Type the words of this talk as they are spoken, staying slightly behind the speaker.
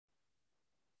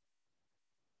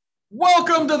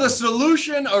Welcome to the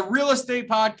Solution, a real estate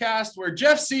podcast where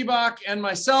Jeff Seabach and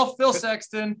myself, Phil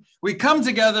Sexton, we come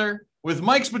together with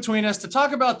mics between us to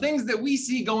talk about things that we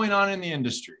see going on in the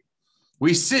industry.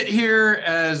 We sit here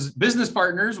as business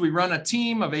partners. We run a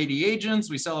team of 80 agents.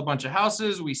 We sell a bunch of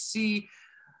houses. We see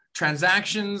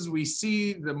transactions. We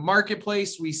see the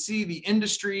marketplace. We see the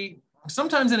industry,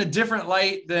 sometimes in a different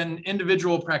light than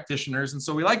individual practitioners. And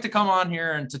so we like to come on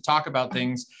here and to talk about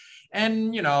things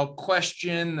and,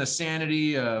 question the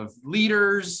sanity of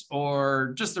leaders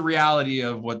or just the reality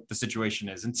of what the situation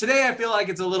is. And today I feel like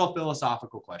it's a little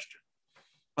philosophical question,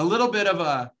 a little bit of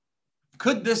a,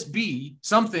 could this be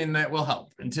something that will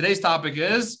help? And today's topic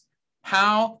is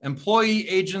how employee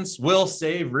agents will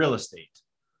save real estate.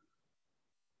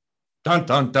 Dun,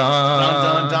 dun, dun. Dun,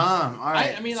 dun, dun. All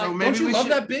right. So don't you love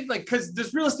that big? Because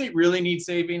does real estate really need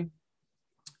saving?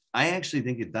 I actually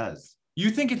think it does. You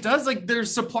think it does? Like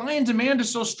there's supply and demand is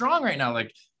so strong right now.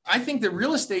 Like I think that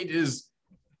real estate is,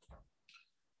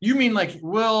 you mean like,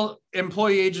 will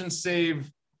employee agents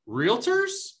save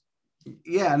realtors?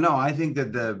 Yeah, no, I think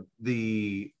that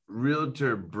the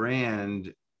realtor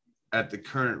brand at the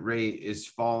current rate is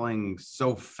falling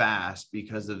so fast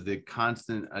because of the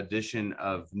constant addition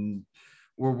of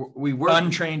we work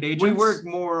untrained agents. We work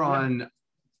more on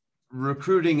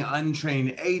recruiting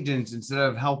untrained agents instead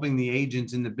of helping the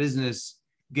agents in the business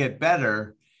get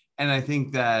better. And I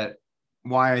think that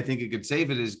why I think it could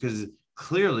save it is because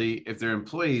clearly if they're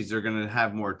employees, they're going to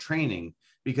have more training,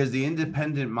 because the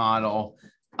independent model,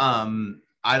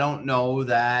 I don't know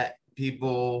that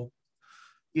people,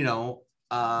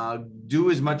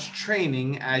 do as much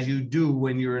training as you do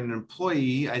when you're an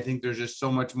employee. I think there's just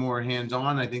so much more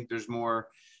hands-on. I think there's more,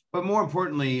 but more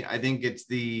importantly, I think it's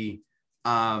the,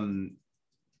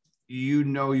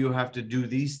 you have to do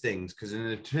these things, because in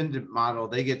an independent model,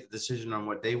 they get the decision on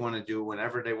what they want to do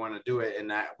whenever they want to do it. And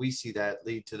that we see that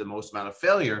lead to the most amount of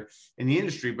failure in the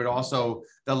industry, but also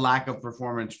the lack of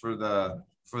performance for the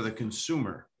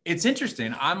consumer. It's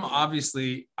interesting. I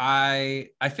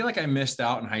feel like I missed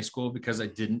out in high school because I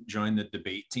didn't join the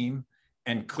debate team.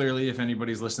 And clearly, if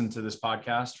anybody's listened to this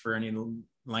podcast for any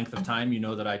length of time, you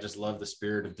know that I just love the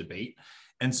spirit of debate.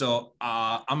 And so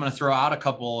I'm going to throw out a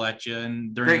couple at you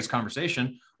during this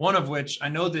conversation, one of which I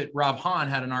know that Rob Hahn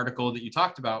had an article that you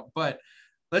talked about, but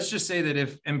let's just say that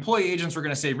if employee agents were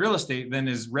going to save real estate, then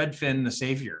is Redfin the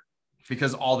savior?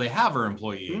 Because all they have are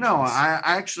employee agents. No, I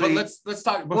actually. But let's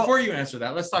talk before you answer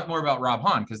that. Let's talk more about Rob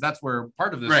Hahn, because that's where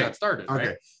part of this got started. Okay.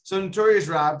 Right? So Notorious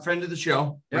Rob, friend of the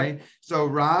show, right? So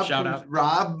Shout out.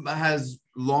 Rob has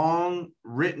long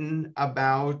written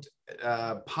about,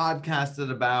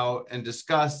 podcasted about, and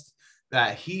discussed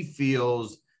that he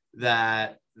feels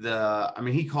that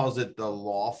he calls it the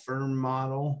law firm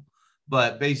model,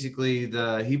 but basically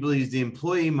he believes the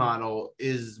employee model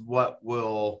is what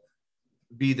will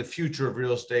be the future of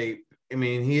real estate. I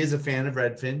mean, he is a fan of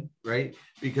Redfin, right?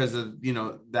 Because of,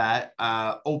 that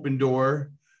open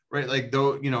door, right? Like,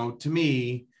 though, to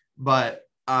me, but,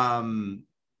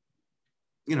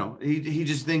 he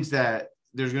just thinks that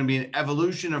there's going to be an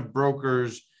evolution of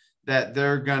brokers that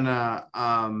they're going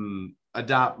to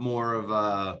adopt more of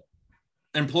a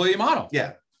employee model.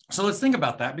 Yeah. So let's think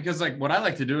about that, because like what I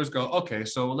like to do is go, okay,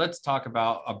 so let's talk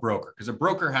about a broker, because a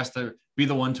broker has to be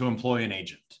the one to employ an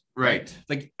agent. Right.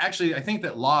 Like, actually, I think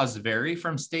that laws vary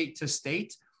from state to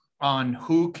state on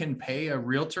who can pay a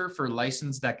realtor for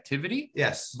licensed activity.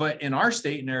 Yes. But in our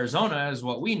state, in Arizona, is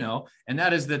what we know. And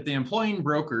that is that the employing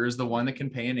broker is the one that can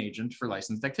pay an agent for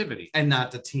licensed activity. And not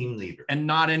the team leader. And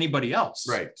not anybody else.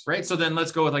 Right. Right. So then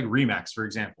let's go with like RE/MAX, for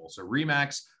example. So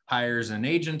RE/MAX hires an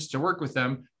agent to work with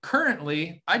them.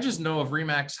 Currently, I just know of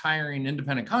RE/MAX hiring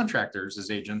independent contractors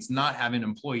as agents, not having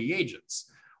employee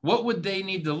agents. What would they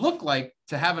need to look like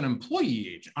to have an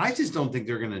employee agent? I just don't think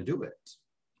they're going to do it.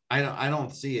 I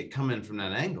don't see it coming from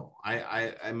that angle.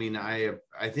 I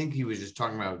think he was just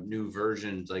talking about new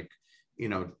versions, like,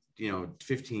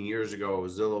 15 years ago,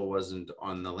 Zillow wasn't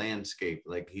on the landscape.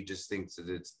 Like, he just thinks that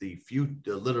it's the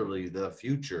future, literally the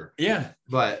future. Yeah.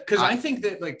 But because I think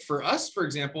that, like, for us, for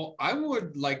example, I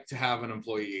would like to have an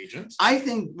employee agent. I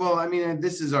think,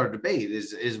 this is our debate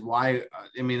is why,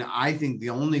 I think the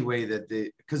only way that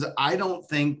because I don't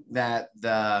think that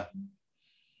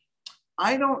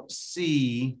I don't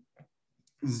see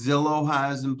Zillow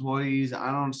has employees.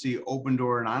 I don't see Open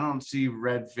Door, and I don't see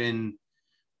Redfin.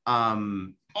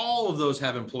 All of those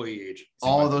have employee agents.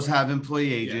 All of those have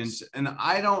employee agents. Yes. And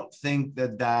I don't think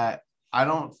that the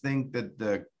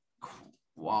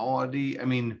quality,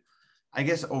 I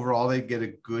guess overall they get a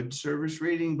good service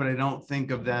rating, but I don't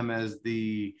think of them as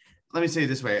let me say it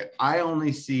this way.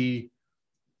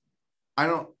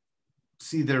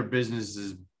 see their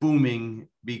businesses booming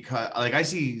because like I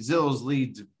see Zillow's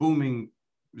leads booming,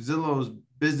 Zillow's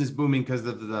business booming because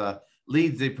of the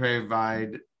leads they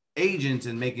provide agents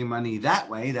and making money that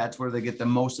way. That's where they get the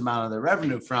most amount of their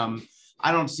revenue from.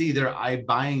 I don't see their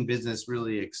iBuying business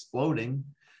really exploding,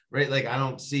 right? Like I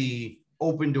don't see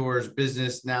Open Doors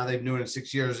business now. They've been doing it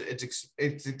 6 years.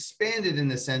 It's expanded in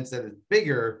the sense that it's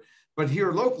bigger, but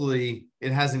here locally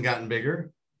it hasn't gotten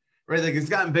bigger, right? Like it's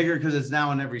gotten bigger because it's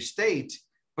now in every state,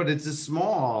 but it's a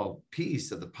small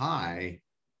piece of the pie.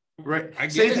 Right.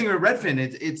 Same thing with Redfin.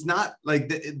 It's not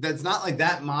like that's not like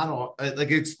that model. Like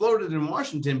it exploded in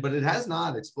Washington, but it has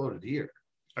not exploded here.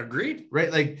 Agreed.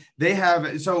 Right. Like they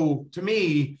have. So to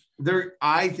me,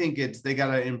 I think they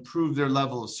got to improve their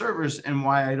level of service. And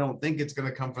why I don't think it's going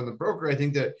to come from the broker. I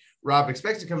think that Rob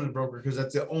expects to come from the broker because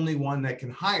that's the only one that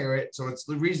can hire it. So it's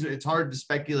the reason it's hard to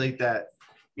speculate that,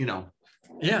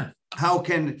 Yeah. How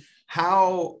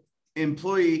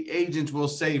employee agents will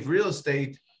save real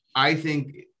estate. I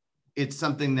think it's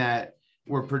something that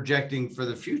we're projecting for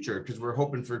the future because we're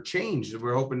hoping for change.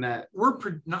 We're hoping that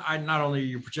not only are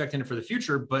you projecting it for the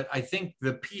future, but I think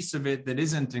the piece of it that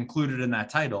isn't included in that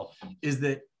title is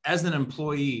that as an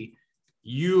employee,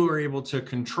 you are able to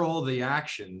control the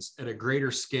actions at a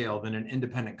greater scale than an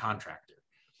independent contractor.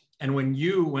 And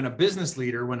when a business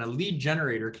leader, when a lead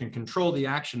generator can control the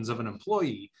actions of an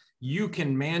employee, you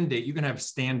can have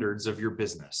standards of your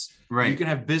business. Right. You can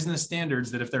have business standards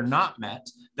that if they're not met,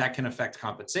 that can affect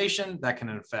compensation, that can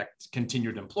affect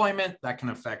continued employment, that can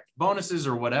affect bonuses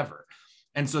or whatever.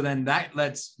 And so then that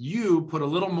lets you put a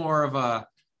little more of a,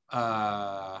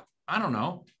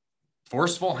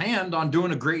 forceful hand on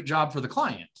doing a great job for the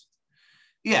client.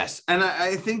 Yes. And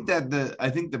I think that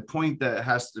the point that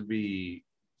has to be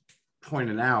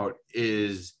pointed out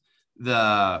is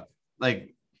the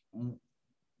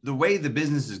way the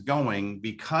business is going,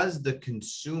 because the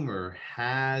consumer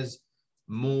has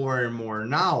more and more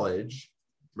knowledge,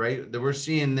 right? That we're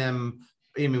seeing them.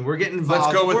 I mean, we're getting involved.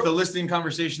 Let's go with the listing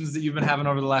conversations that you've been having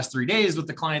over the last 3 days with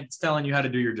the clients telling you how to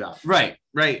do your job. Right.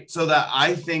 So that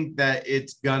I think that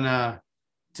it's gonna,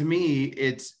 to me,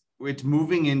 it's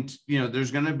moving into,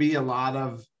 there's going to be a lot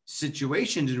of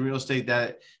situations in real estate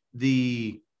that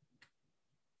the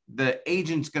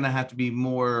agent's going to have to be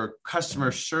more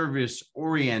customer service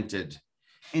oriented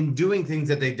in doing things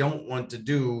that they don't want to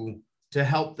do to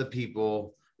help the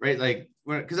people, right? Like,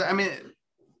 because I mean,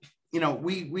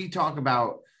 we talk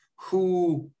about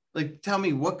tell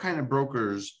me what kind of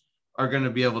brokers are going to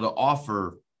be able to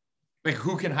offer, like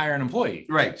who can hire an employee.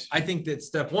 Right. I think that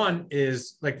step one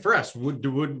is like for us,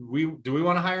 do we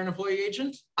want to hire an employee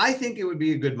agent? I think it would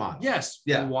be a good model. Yes.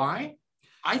 Yeah. Why?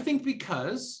 I think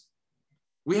because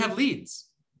we have leads.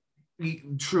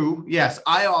 True. Yes.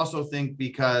 I also think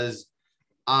because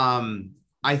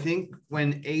I think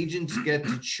when agents get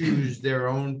to choose their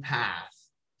own path,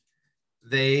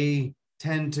 they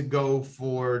tend to go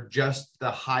for just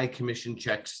the high commission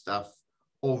check stuff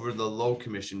over the low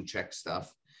commission check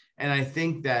stuff. And I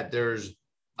think that there's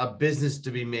a business to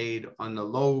be made on the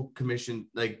low commission,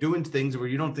 like doing things where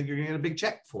you don't think you're going to get a big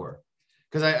check for.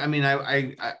 Because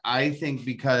I think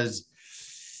because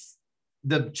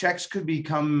the checks could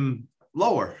become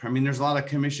lower. I mean, there's a lot of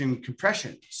commission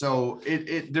compression. So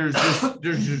there's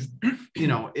just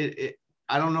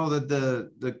I don't know that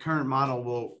the current model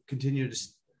will continue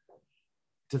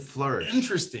to flourish.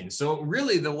 Interesting. So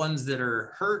really the ones that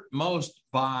are hurt most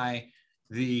by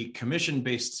the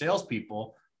commission-based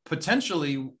salespeople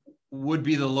potentially would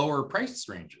be the lower price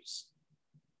ranges,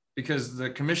 because the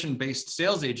commission-based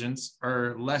sales agents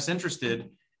are less interested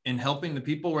in helping the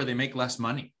people where they make less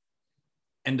money.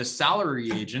 And a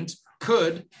salary agent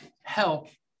could help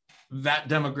that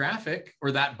demographic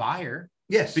or that buyer.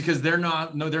 Yes. Because they're no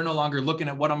longer looking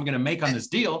at what I'm going to make on this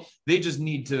deal. They just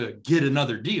need to get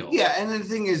another deal. Yeah. And the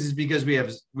thing is because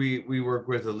we work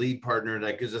with a lead partner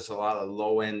that gives us a lot of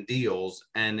low end deals,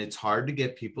 and it's hard to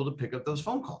get people to pick up those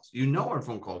phone calls. Our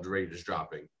phone call rate is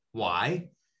dropping. Why?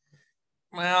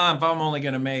 Well, if I'm only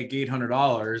going to make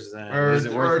 $800, then or is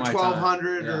it worth my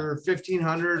 $1,200 time? or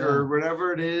 $1,500 or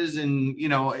whatever it is. And,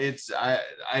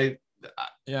 they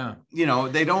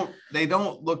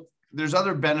don't look, there's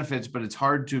other benefits, but it's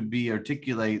hard to be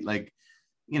articulate. Like,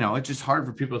 it's just hard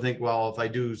for people to think, well, if I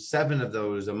do 7 of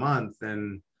those a month,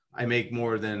 then I make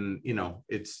more than,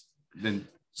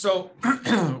 So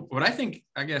what I think,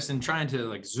 I guess, in trying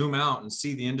to zoom out and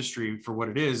see the industry for what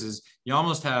it is you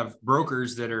almost have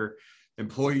brokers that are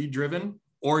employee driven,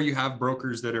 or you have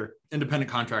brokers that are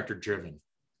independent contractor driven.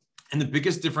 And the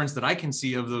biggest difference that I can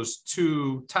see of those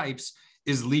two types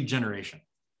is lead generation.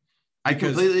 I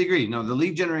completely agree. No, the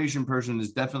lead generation person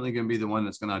is definitely going to be the one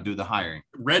that's going to do the hiring.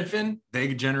 Redfin,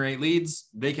 they generate leads.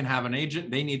 They can have an agent.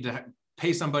 They need to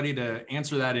pay somebody to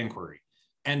answer that inquiry.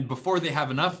 And before they have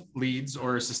enough leads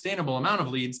or a sustainable amount of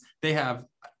leads, they have,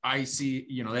 I see,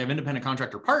 they have independent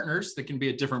contractor partners that can be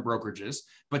at different brokerages,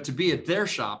 but to be at their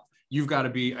shop, you've got to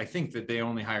be, I think that they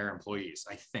only hire employees,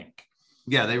 I think.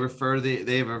 Yeah, they refer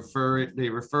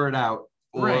it out.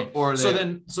 So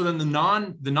then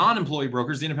the non-employee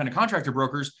brokers, the independent contractor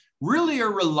brokers, really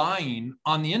are relying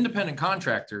on the independent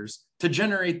contractors to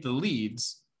generate the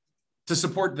leads to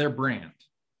support their brand.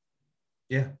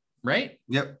 Yeah. Right?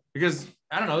 Yep. Because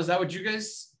I don't know, is that what you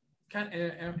guys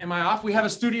am I off? We have a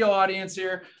studio audience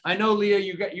here. I know, Leah,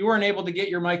 you weren't able to get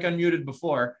your mic unmuted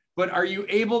before, but are you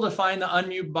able to find the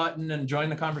unmute button and join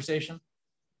the conversation?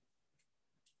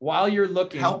 While you're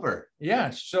looking, help her. Yeah.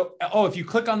 So, if you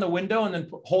click on the window and then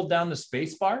hold down the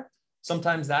space bar,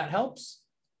 sometimes that helps.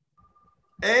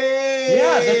 Hey.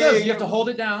 Yeah, that does. You have to hold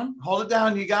it down. Hold it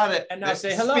down. You got it. And now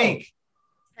say hello. Speak.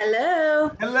 Hello.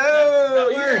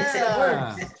 Hello. That works.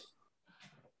 Yeah. It works.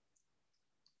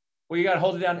 Well, you got to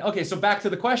hold it down. Okay. So back to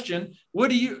the question.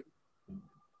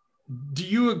 Do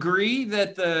you agree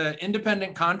that the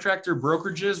independent contractor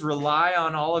brokerages rely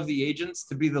on all of the agents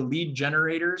to be the lead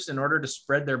generators in order to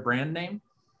spread their brand name?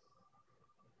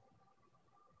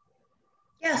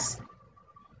 Yes.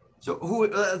 So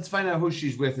let's find out who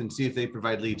she's with and see if they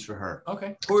provide leads for her.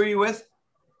 Okay. Who are you with?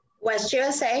 West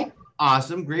USA.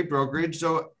 Awesome. Great brokerage.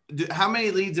 So how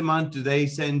many leads a month do they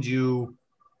send you?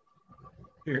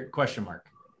 Here, question mark.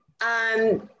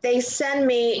 They send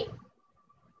me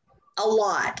a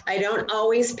lot. I don't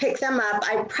always pick them up.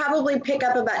 I probably pick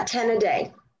up about 10 a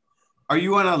day. Are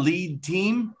you on a lead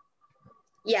team?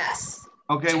 Yes.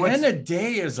 Okay. 10 a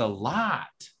day is a lot.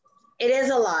 It is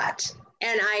a lot.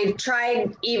 And I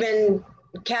tried even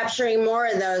capturing more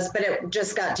of those, but it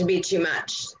just got to be too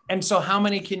much. And so how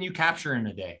many can you capture in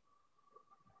a day?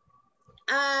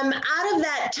 Out of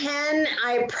that 10,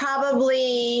 I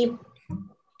probably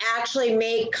actually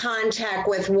make contact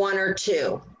with one or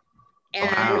two.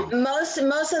 And most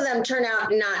of them turn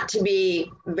out not to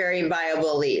be very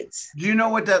viable leads. Do you know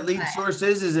what that lead source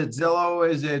is? Is it Zillow?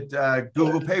 Is it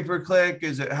Google pay-per-click?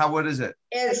 What is it?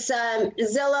 It's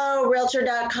Zillow,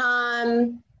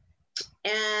 Realtor.com,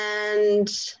 and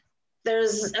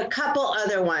there's a couple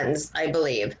other ones, I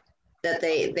believe, that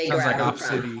they grab like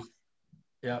from.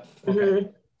 Yeah. Okay. Mm-hmm.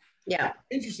 Yeah.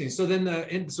 Interesting. So then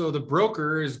the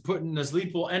broker is putting this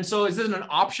lead pool. And so is it an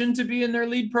option to be in their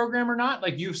lead program or not?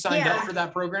 Like you've signed up for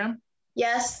that program?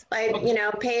 Yes. I,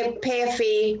 pay a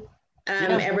fee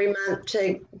every month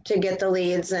to get the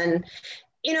leads. And,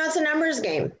 it's a numbers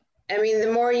game. I mean,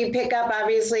 the more you pick up,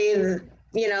 obviously,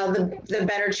 the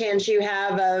better chance you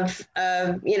have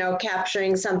of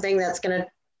capturing something that's going to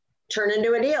turn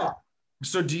into a deal.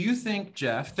 So do you think,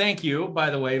 Jeff, thank you, by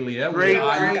the way, Leah. Great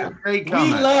comment. We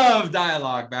love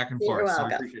dialogue back and forth. You're so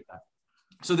welcome. I appreciate that.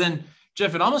 So then,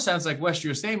 Jeff, it almost sounds like West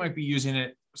USA might be using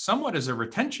it somewhat as a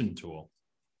retention tool.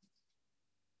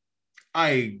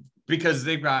 Because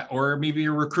they've got, or maybe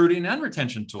a recruiting and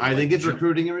retention tool. I think it's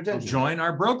recruiting and retention. Join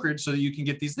our brokerage so that you can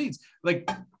get these leads.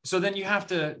 So then you have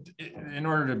to, in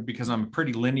order to, because I'm a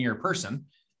pretty linear person.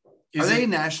 Are they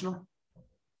national?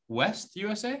 West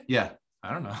USA? Yeah.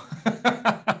 I don't know.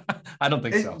 I don't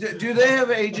think so. Do they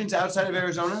have agents outside of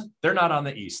Arizona? They're not on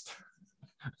the East.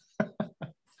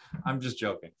 I'm just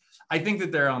joking. I think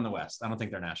that they're on the West. I don't think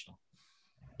they're national.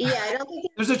 Yeah, I don't think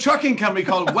there's a trucking company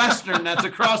called Western that's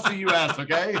across the U.S.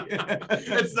 Okay,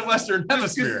 it's the Western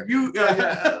Hemisphere.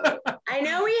 I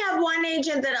know we have one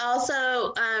agent that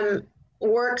also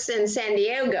works in San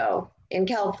Diego in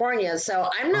California, so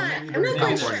I'm not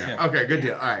quite sure. Yeah. Okay, good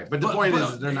deal. All right, but the point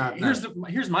is they're not.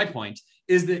 Here's my point: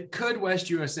 is that could West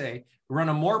USA run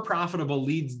a more profitable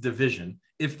leads division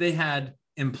if they had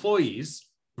employees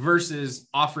versus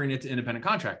offering it to independent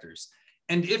contractors?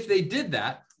 And if they did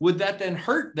that, would that then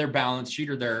hurt their balance sheet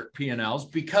or their P&Ls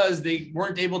because they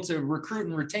weren't able to recruit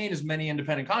and retain as many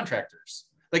independent contractors?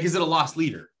 Like, is it a lost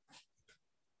leader?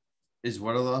 Is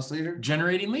what a lost leader?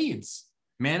 Generating leads,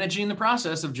 managing the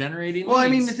process of generating leads. I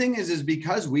mean, the thing is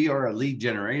because we are a lead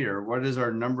generator, what is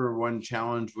our number one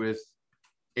challenge with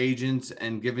agents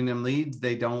and giving them leads?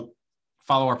 They don't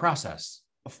follow our process.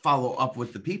 Follow up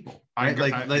with the people. Right?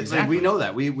 Exactly. Like we know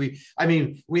that. We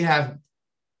have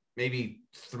maybe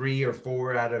 3 or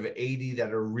 4 out of 80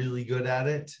 that are really good at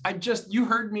it. You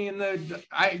heard me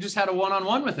I just had a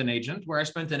one-on-one with an agent where I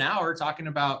spent an hour talking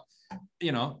about,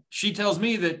 she tells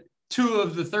me that 2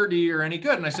 of the 30 are any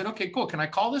good. And I said, okay, cool. Can I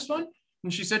call this one?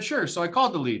 And she said, sure. So I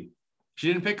called the lead. She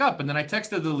didn't pick up. And then I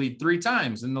texted the lead 3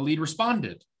 times and the lead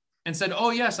responded. and said, oh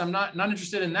yes, I'm not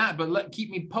interested in that, but keep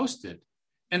me posted.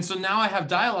 And so now I have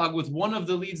dialogue with one of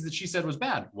the leads that she said was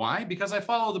bad. Why? Because I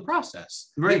follow the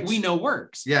process that we know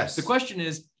works. Yes. The question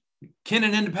is, can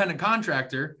an independent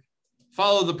contractor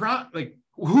follow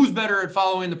who's better at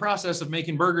following the process of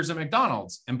making burgers at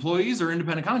McDonald's, employees or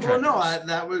independent contractors? Well,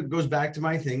 no, goes back to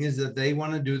my thing is that they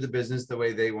want to do the business the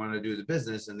way they want to do the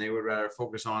business. And they would rather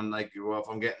focus on like, well, if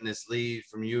I'm getting this lead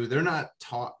from you, they're not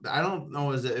taught. I don't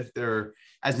know as if they're,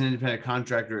 as an independent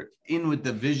contractor, in with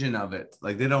the vision of it.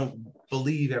 Like they don't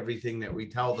believe everything that we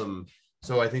tell them.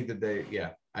 So I think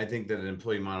that I think that an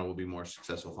employee model will be more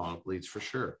successful following leads for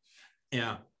sure.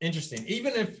 Yeah, interesting.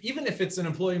 Even if it's an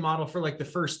employee model for like the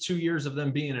first 2 years of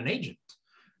them being an agent,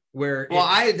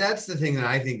 that's the thing that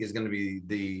I think is going to be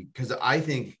because I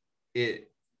think it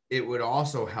would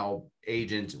also help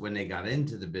agents when they got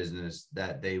into the business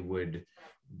that they would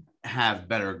have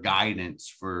better guidance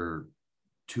for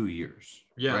 2 years.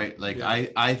 Yeah. Right. Like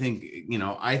I think,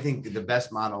 I think the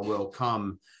best model will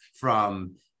come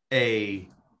from maybe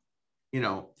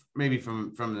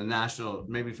from the national,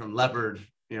 maybe from Leopard,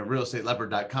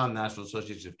 realestateleopard.com, National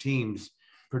Association of Teams,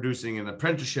 producing an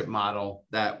apprenticeship model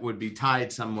that would be tied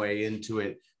some way into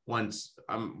it once.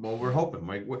 We're hoping,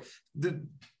 like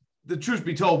the truth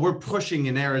be told, we're pushing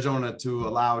in Arizona to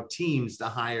allow teams to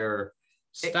hire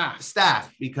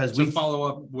staff because we follow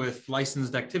up with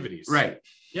licensed activities. Right.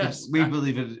 Yes. We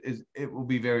believe it will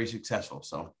be very successful.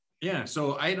 So. Yeah.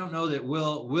 So I don't know that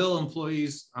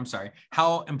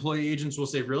how employee agents will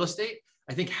save real estate.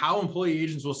 I think how employee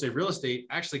agents will save real estate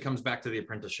actually comes back to the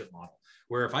apprenticeship model,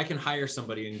 where if I can hire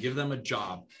somebody and give them a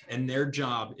job and their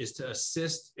job is to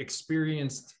assist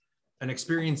an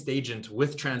experienced agent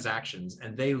with transactions,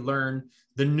 and they learn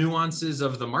the nuances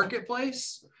of the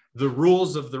marketplace, the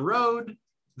rules of the road,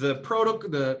 the protocol,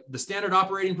 the standard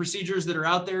operating procedures that are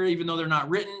out there, even though they're not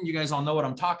written. You guys all know what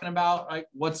I'm talking about. Like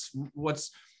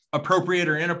what's appropriate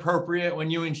or inappropriate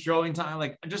when you and showing time,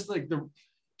 like just the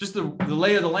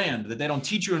lay of the land that they don't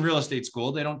teach you in real estate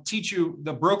school. They don't teach you.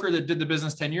 The broker that did the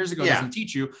business 10 years ago doesn't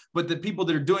teach you, but the people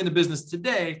that are doing the business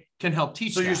today can help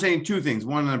teach. So you're saying two things: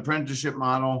 one, an apprenticeship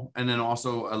model, and then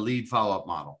also a lead follow-up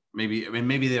model.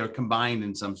 Maybe they're combined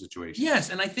in some situations. Yes,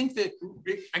 and I think that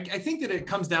it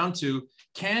comes down to,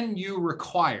 can you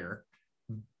require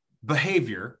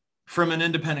behavior from an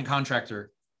independent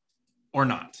contractor or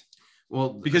not?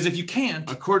 Well, because if you can't,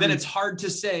 then it's hard to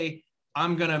say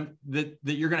that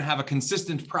you're gonna have a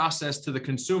consistent process to the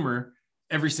consumer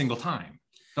every single time.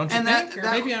 Don't you think? Or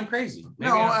maybe I'm crazy.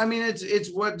 I mean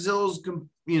it's what Zillow's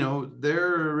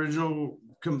their original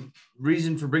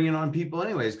reason for bringing on people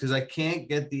anyways, because I can't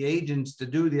get the agents to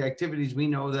do the activities we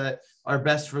know that are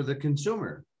best for the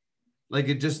consumer. Like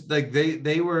it just like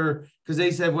they were, because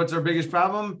they said what's our biggest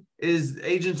problem is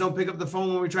agents don't pick up the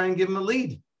phone when we try and give them a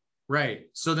lead. Right.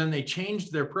 So then they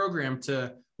changed their program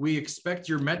to, we expect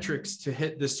your metrics to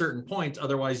hit this certain point,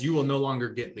 otherwise you will no longer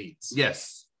get leads.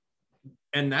 Yes.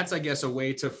 And that's, I guess, a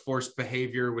way to force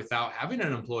behavior without having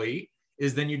an employee,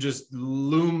 is then you just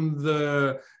loom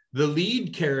the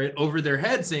lead carrot over their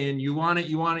head saying, you want it,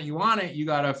 you want it, you want it. You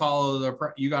got to follow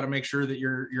you got to make sure that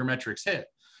your metrics hit.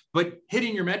 But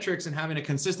hitting your metrics and having a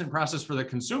consistent process for the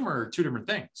consumer are two different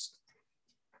things.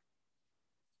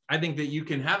 I think that you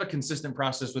can have a consistent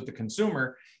process with the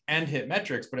consumer and hit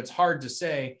metrics, but it's hard to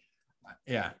say.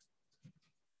 Yeah.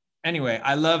 Anyway,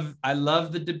 I love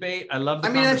the debate. I love the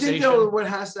conversation. I think though what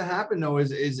has to happen though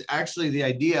is actually the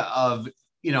idea of,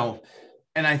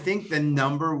 and I think the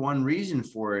number one reason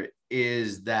for it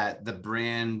is that the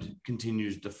brand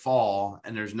continues to fall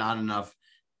and there's not enough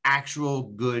actual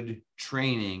good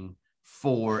training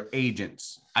for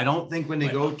agents. I don't think when they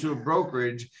go to a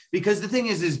brokerage, because the thing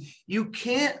is you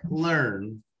can't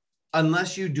learn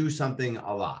unless you do something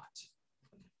a lot.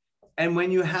 And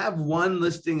when you have one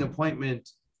listing appointment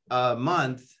a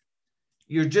month,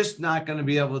 you're just not going to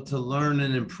be able to learn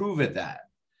and improve at that.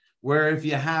 Where if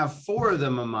you have 4 of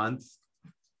them a month,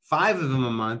 5 of them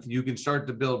a month, you can start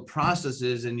to build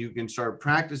processes and you can start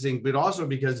practicing. But also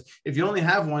because if you only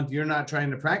have one, you're not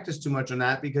trying to practice too much on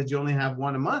that because you only have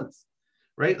one a month.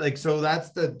 Right? Like, so that's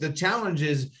the challenge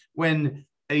is when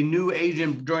a new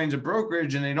agent joins a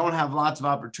brokerage and they don't have lots of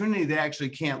opportunity, they actually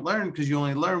can't learn because you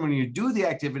only learn when you do the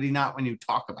activity, not when you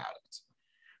talk about it.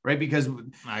 Right? Because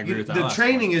I agree with that. The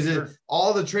training is sure.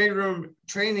 All the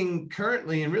training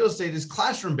currently in real estate is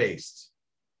classroom based.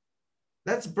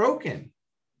 That's broken.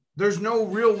 There's no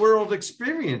real world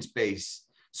experience base.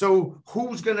 So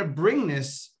who's going to bring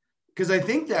this? because I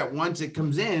think that once it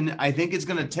comes in, I think it's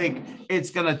gonna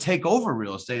take over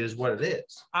real estate is what it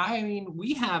is. I mean,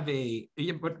 we have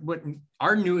what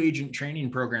our new agent training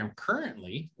program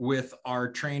currently with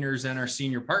our trainers and our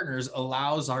senior partners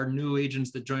allows our new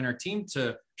agents that join our team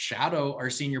to shadow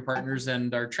our senior partners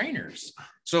and our trainers.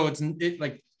 So it's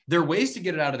like there are ways to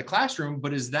get it out of the classroom,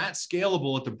 but is that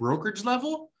scalable at the brokerage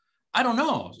level? I don't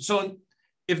know. So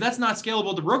if that's not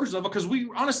scalable at the brokerage level, because we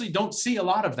honestly don't see a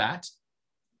lot of that,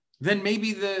 then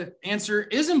maybe the answer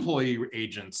is employee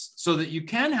agents so that you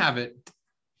can have it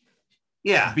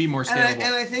be more scalable.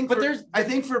 And I think, I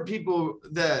think for people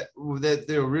that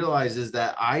they'll realize is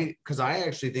that because I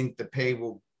actually think the pay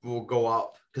will go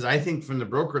up, because I think from the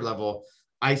broker level,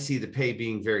 I see the pay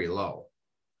being very low.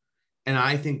 And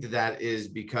I think that is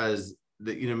because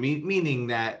meaning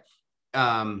that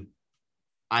I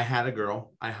had a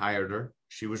girl, I hired her,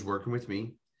 she was working with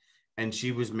me, and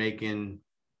she was making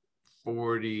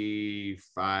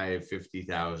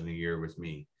 50,000 a year with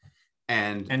me,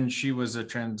 and she was a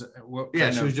she was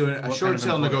doing a short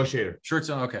sale negotiator. Short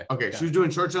sale, okay. She was doing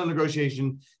short sale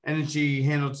negotiation, and then she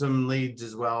handled some leads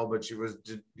as well, but she was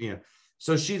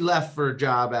so she left for a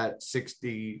job at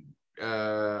 60,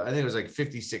 I think it was like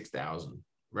 56,000,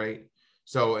 right?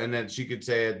 So, and then she could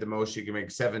say at the most she could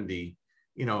make 70.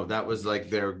 That was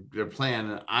like their plan.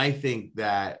 And I think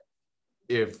that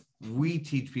if we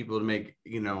teach people to make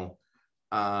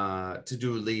to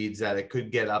do leads, that it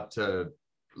could get up to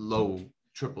low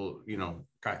triple,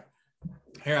 Okay.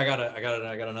 Here, I got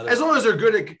another. As long as they're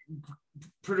good at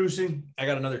producing. I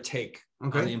got another take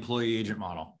on the employee agent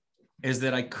model. Is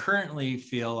that I currently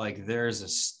feel like there's a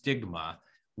stigma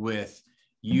with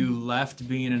you left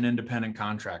being an independent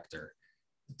contractor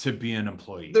to be an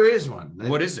employee. There is one.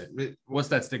 What is it? What's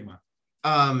that stigma?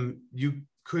 You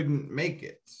couldn't make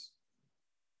it.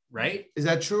 Right? Is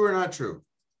that true or not true?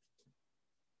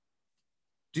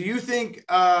 Do you think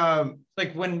when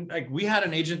we had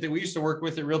an agent that we used to work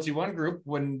with at Realty One Group,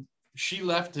 when she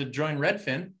left to join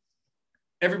Redfin,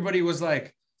 everybody was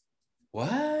like,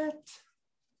 what?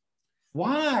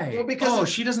 Why? Well, because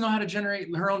she doesn't know how to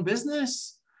generate her own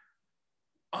business.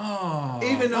 Oh,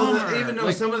 even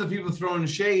though some of the people throwing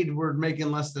shade were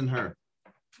making less than her.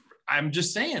 I'm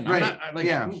just saying, right?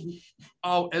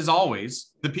 As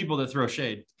always, the people that throw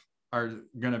shade are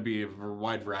going to be a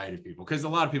wide variety of people, because a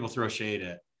lot of people throw shade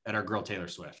at our girl Taylor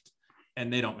Swift,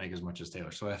 and they don't make as much as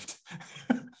Taylor Swift.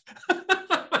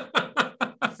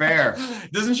 Fair.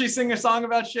 Doesn't she sing a song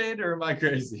about shade, or am I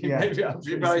crazy? Yeah, maybe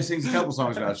she probably sings a couple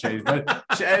songs about shade, but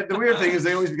the weird thing is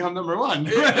they always become number one.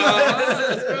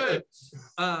 That's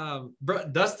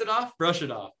right. Dust it off, brush it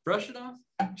off,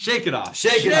 shake it off,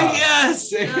 shake it off.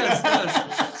 Yes, yes.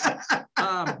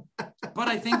 But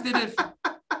I think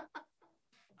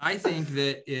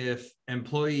that if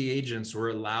employee agents were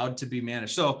allowed to be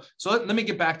managed, so let me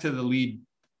get back to the lead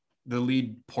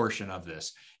portion of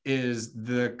this. Is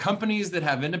the companies that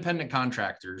have independent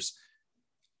contractors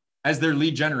as their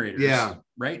lead generators. Yeah.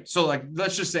 Right. So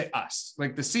let's just say us,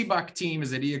 like the CBOC team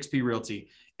is at eXp Realty,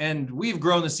 and we've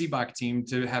grown the CBOC team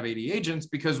to have 80 agents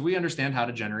because we understand how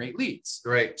to generate leads.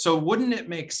 Right. So wouldn't it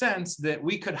make sense that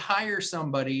we could hire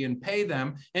somebody and pay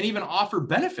them and even offer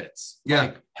benefits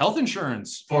like health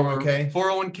insurance,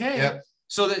 401k. Yep.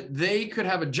 So that they could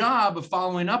have a job of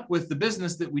following up with the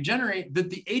business that we generate that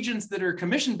the agents that are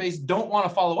commission-based don't want to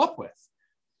follow up with.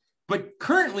 But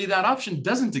currently that option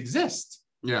doesn't exist.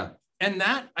 Yeah. And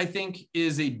that, I think,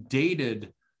 is a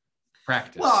dated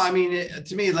practice. Well, I mean,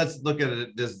 to me, let's look at it.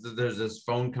 There's this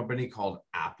phone company called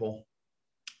Apple.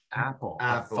 Phone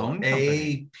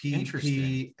company.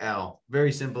 APPL.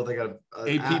 Very simple. They got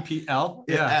APPL.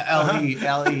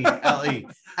 LE.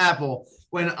 Apple.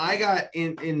 When I got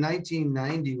in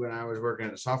 1990, when I was working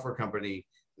at a software company,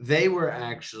 they were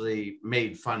actually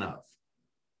made fun of.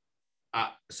 It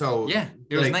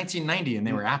was 1990 and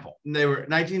they were Apple. They were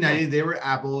 1990. They were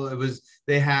Apple.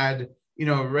 They had,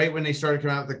 right when they started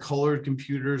coming out, the colored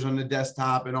computers on the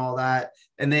desktop and all that.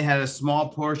 And they had a small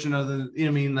portion of the,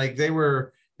 they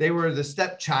were the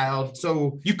stepchild.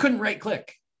 So you couldn't right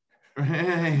click.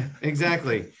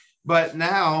 Exactly. But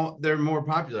now they're more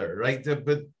popular, right?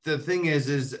 But the thing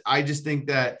is I just think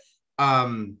that,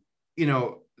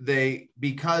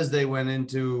 because they went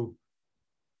into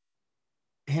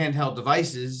handheld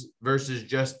devices versus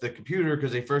just the computer,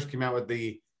 because they first came out with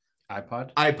the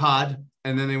iPod,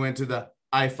 and then they went to the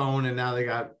iPhone, and now they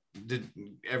did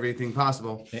everything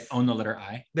possible. They own the letter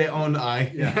I. They own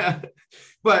I. Yeah.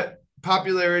 But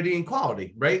popularity and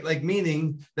quality, right?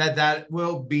 Meaning that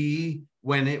will be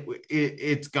when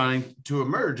it's going to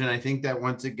emerge. And I think that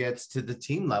once it gets to the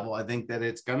team level, I think that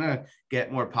it's going to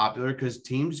get more popular, because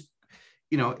teams,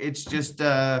 it's just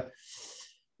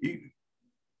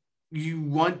you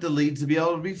want the leads to be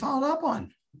able to be followed up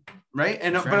on, right?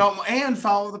 And and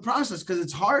follow the process, because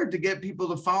it's hard to get people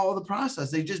to follow the process.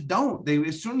 They just don't.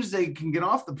 As soon as they can get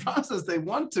off the process, they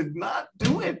want to not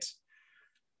do it,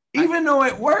 even though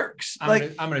it works.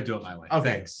 I'm gonna do it my way.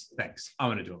 Okay. Thanks. I'm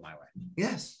gonna do it my way.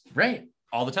 Yes. Right.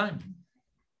 All the time.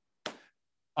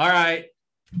 All right.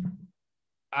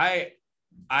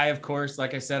 I, of course,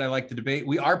 like I said, I like the debate.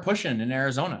 We are pushing in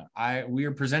Arizona. We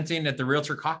are presenting at the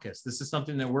Realtor Caucus. This is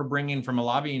something that we're bringing from a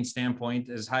lobbying standpoint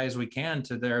as high as we can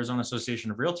to the Arizona Association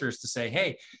of Realtors to say,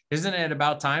 hey, isn't it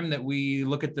about time that we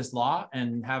look at this law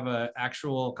and have an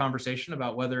actual conversation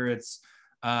about whether it's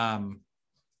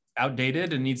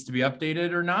outdated and needs to be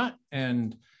updated or not?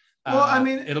 And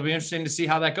it'll be interesting to see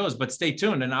how that goes, but stay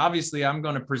tuned. And obviously I'm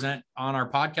going to present on our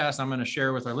podcast. I'm going to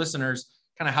share with our listeners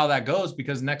kind of how that goes,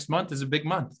 because next month is a big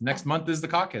month. Next month is the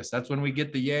caucus. That's when we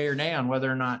get the yay or nay on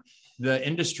whether or not the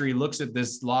industry looks at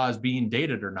this law as being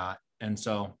dated or not. And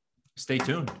so stay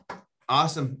tuned.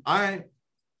 Awesome. All right.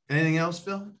 Anything else,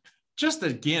 Phil? Just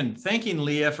again, thanking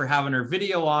Leah for having her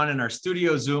video on in our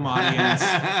studio Zoom audience.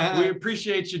 We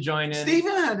appreciate you joining.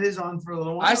 Steven had his on for a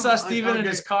little while. I saw Steven in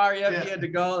his car. Yep, he had to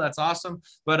go. That's awesome.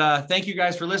 But thank you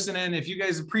guys for listening. If you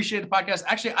guys appreciate the podcast,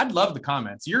 actually, I'd love the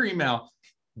comments. Your email,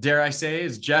 dare I say,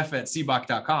 is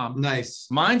jeff@cboc.com. Nice.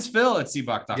 Mine's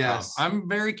phil@cboc.com. Yes. I'm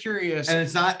very curious. And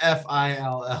it's not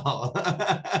FILL.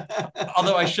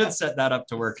 Although I should set that up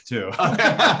to work too.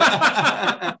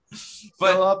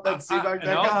 But Fill up at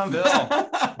cboc.com.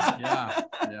 Yeah.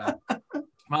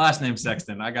 My last name's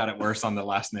Sexton. I got it worse on the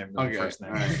last name than the first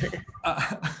name.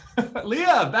 Right.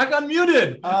 Leah, back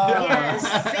unmuted. Yes.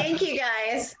 Thank you,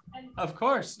 guys. Of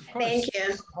course. Thank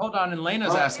you. Hold on, and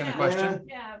Lena's asking a question.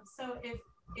 Yeah. So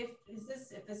if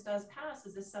this does pass,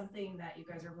 is this something that you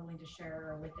guys are willing to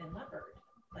share within Leopard?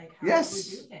 Like, how would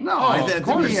you think? No, I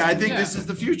think this is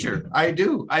the future. I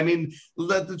do. I mean,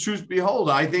 let the truth be told.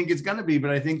 I think it's going to be,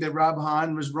 but I think that Rob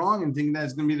Hahn was wrong in thinking that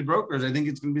it's going to be the brokers. I think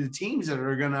it's going to be the teams that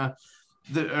are going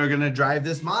to drive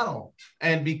this model,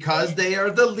 and because they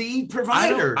are the lead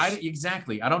providers.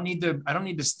 Exactly. I don't need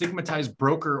to stigmatize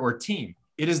broker or team.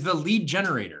 It is the lead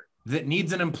generator that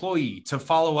needs an employee to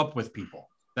follow up with people.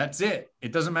 That's it.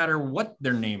 It doesn't matter what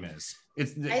their name is. I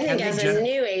think as a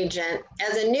new agent,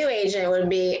 it would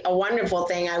be a wonderful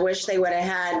thing. I wish they would have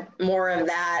had more of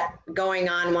that going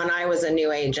on when I was a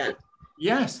new agent.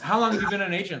 Yes. How long have you been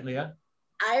an agent, Leah?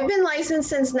 I've been licensed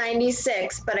since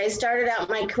 96, but I started out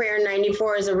my career in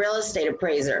 94 as a real estate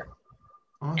appraiser.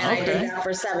 And I did that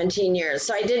for 17 years.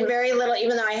 So I did very little.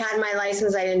 Even though I had my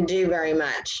license, I didn't do very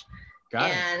much.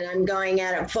 And I'm going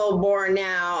at it full bore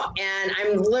now. And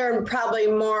I've learned probably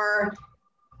more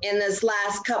in this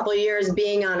last couple of years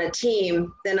being on a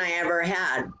team than I ever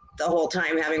had the whole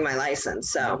time having my license.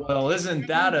 So, well, isn't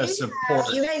that a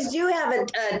support? You guys do have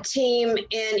a team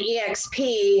in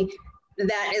EXP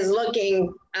that is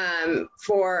looking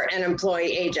for an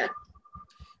employee agent.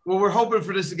 Well, we're hoping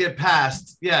for this to get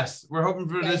passed. Yes, we're hoping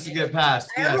for this to get passed.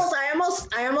 Yes.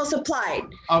 I almost applied.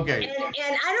 Okay.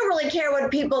 And I don't really care what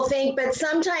people think, but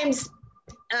sometimes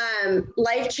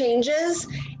life changes,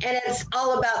 and it's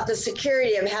all about the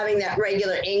security of having that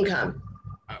regular income.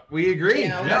 We agree.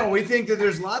 No, we think that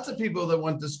there's lots of people that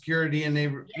want the security, and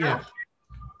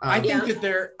I think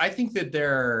that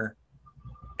they're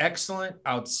excellent,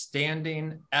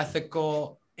 outstanding,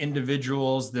 ethical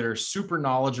individuals that are super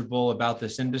knowledgeable about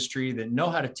this industry, that know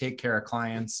how to take care of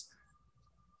clients,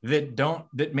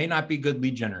 that may not be good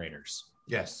lead generators.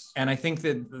 Yes. And I think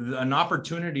that an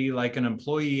opportunity like an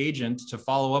employee agent to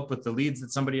follow up with the leads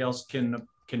that somebody else can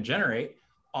generate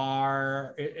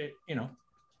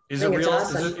is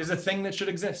a thing that should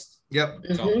exist. Yep.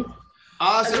 So.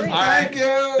 Awesome. All right. Thank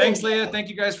you. Thanks, Leah. Thank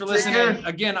you guys for listening.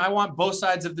 Again, I want both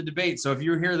sides of the debate. So if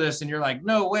you hear this and you're like,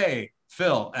 no way,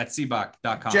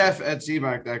 Phil@cboc.com.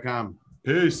 Jeff@cboc.com.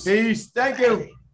 Peace. Thank you.